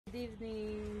Good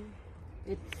evening.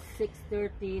 It's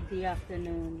 6:30 in the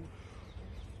afternoon.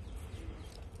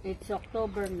 It's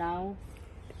October now.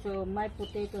 So my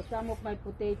potatoes, some of my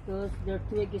potatoes, their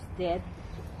twig is dead.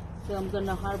 So I'm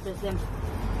gonna harvest them.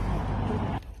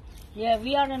 Yeah,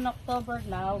 we are in October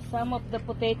now. Some of the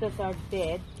potatoes are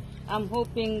dead. I'm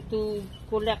hoping to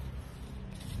collect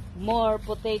more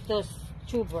potatoes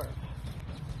tuber.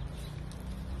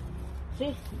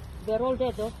 See, they're all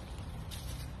dead though.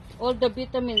 All the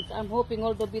vitamins, I'm hoping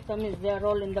all the vitamins, they're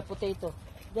all in the potato.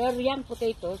 They're young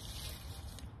potatoes.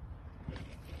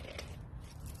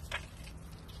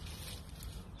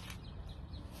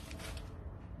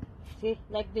 See,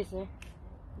 like this, eh?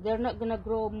 They're not gonna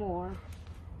grow more.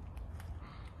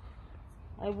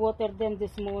 I watered them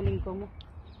this morning, come on.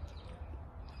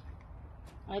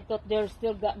 I thought they're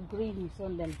still got greens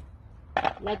on them.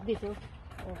 Like this, oh.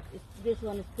 This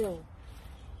one is still.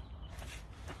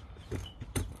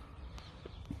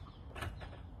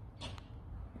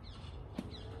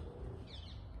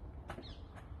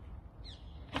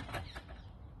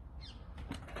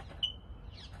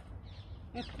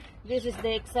 This is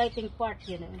the exciting part,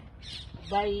 you know,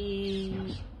 by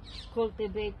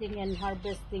cultivating and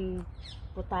harvesting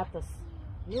potatoes.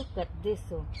 Look at this,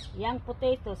 oh. Young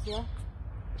potatoes, yeah?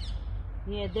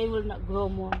 Yeah, they will not grow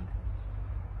more.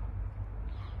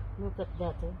 Look at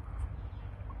that, oh.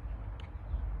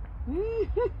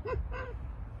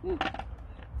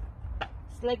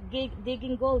 It's like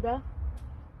digging gold, huh?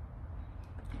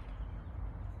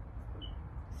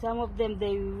 Some of them,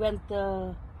 they went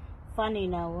funny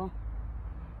now, huh?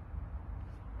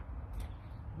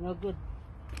 No good.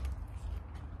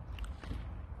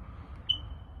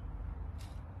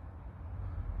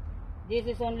 This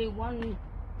is only 1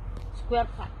 square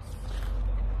patch.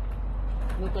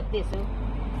 Look at this, huh?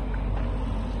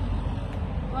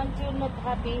 Aren't you not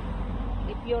happy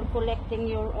if you're collecting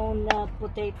your own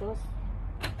potatoes?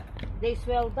 They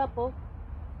swelled up, oh.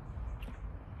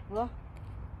 Huh?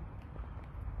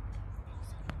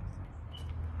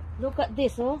 Look at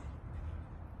this, oh.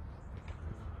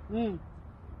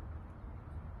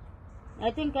 I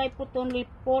think I put only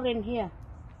 4 in here.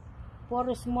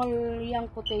 4 small young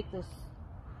potatoes.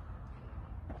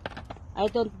 I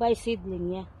don't buy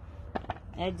seedling, yeah.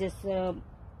 I just the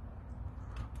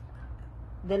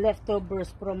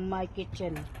leftovers from my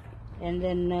kitchen and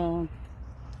then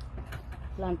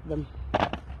plant them.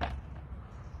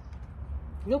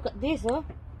 Look at this, oh.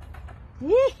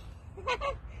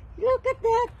 Look at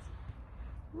that.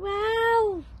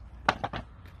 Wow.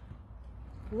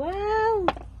 Wow.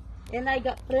 And I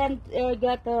got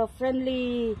a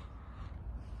friendly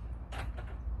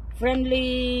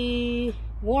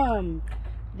worm.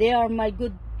 They are my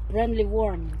good friendly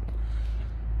worm.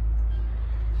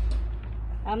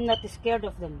 I'm not scared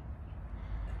of them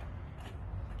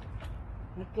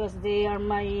because they are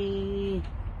my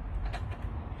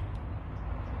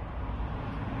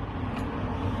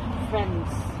friends.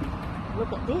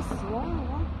 Look at this.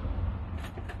 Wow.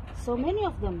 So many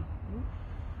of them.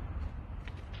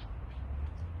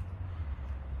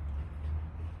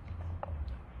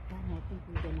 I think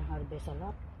we're gonna harvest a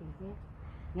lot in here.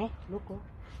 Look, oh.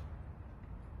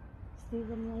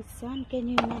 Steven, my son, can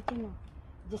you imagine? Oh?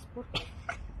 Just put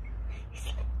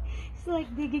it's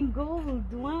like digging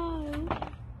gold. Wow.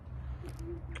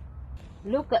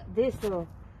 Look at this, oh.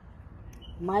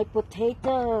 My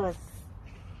potatoes.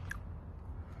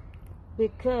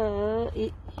 Because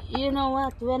you know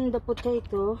what, when the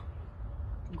potato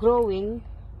growing,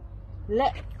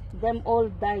 let them all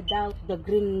die out the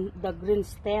green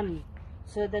stem,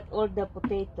 so that all the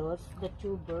potatoes, the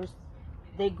tubers,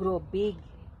 they grow big.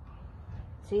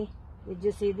 See, did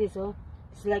you see this? Oh,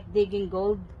 it's like digging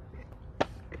gold.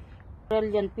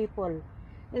 Brilliant people,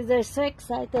 they're so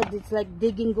excited. It's like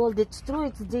digging gold. It's true,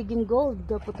 it's digging gold,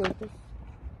 the potatoes.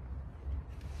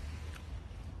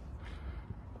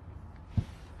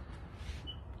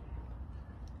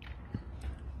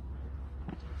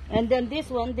 And then this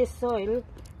one, this soil,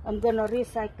 I'm gonna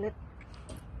recycle it.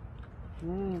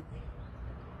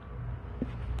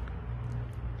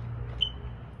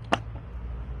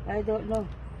 I don't know,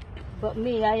 but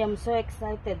me, I am so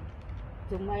excited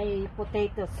to my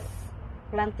potatoes,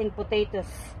 planting potatoes.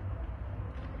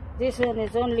 This one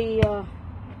is only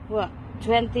what,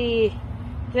 20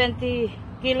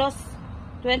 kilos,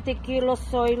 20 kilos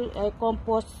soil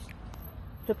compost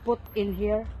to put in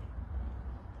here.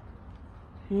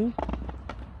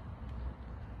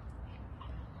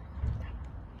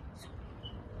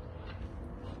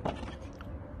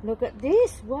 Look at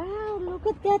this. Wow, look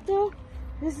at that, oh.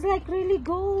 This is like really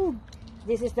gold.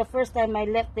 This is the first time I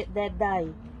left it that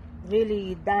die.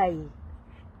 Really die.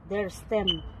 Their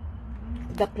stem.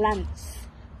 the plants.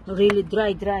 Really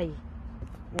dry.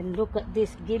 And look at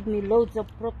this. Give me loads of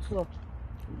fruits.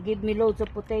 Give me loads of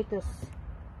potatoes.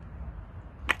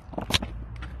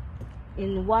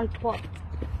 In one pot.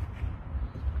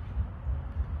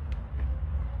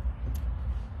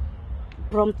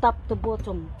 From top to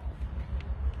bottom.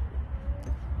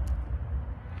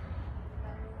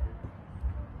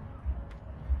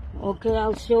 Okay,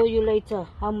 I'll show you later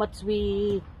how much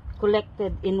we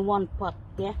collected in one pot,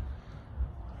 yeah?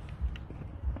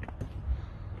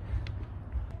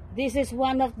 This is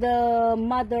one of the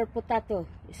mother potato,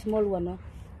 small one, no?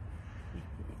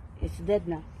 It's dead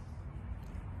now.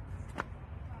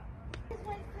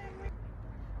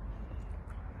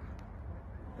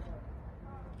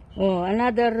 Oh,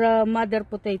 another mother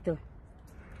potato.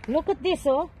 Look at this,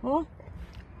 oh.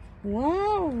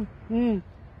 Wow. Can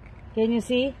you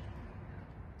see?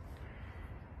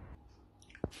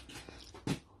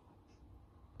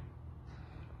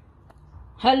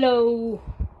 Hello.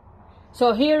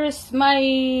 So here is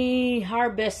my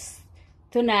harvest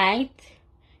tonight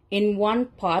in one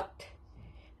pot.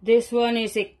 This one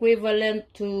is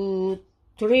equivalent to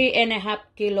 3.5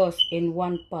 kilos in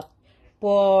one pot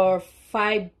for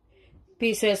 5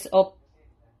 pieces of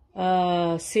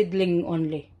seedling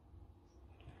only.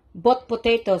 Both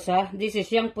potatoes, this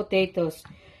is young potatoes.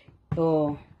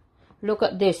 So look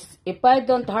at this. If I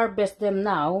don't harvest them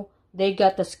now, they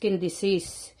got a skin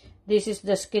disease. This is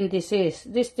the skin disease.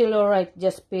 This still alright.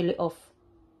 Just peel it off.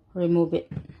 Remove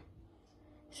it.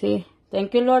 See?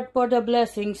 Thank you, Lord, for the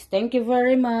blessings. Thank you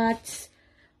very much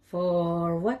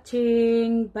for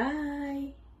watching.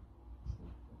 Bye.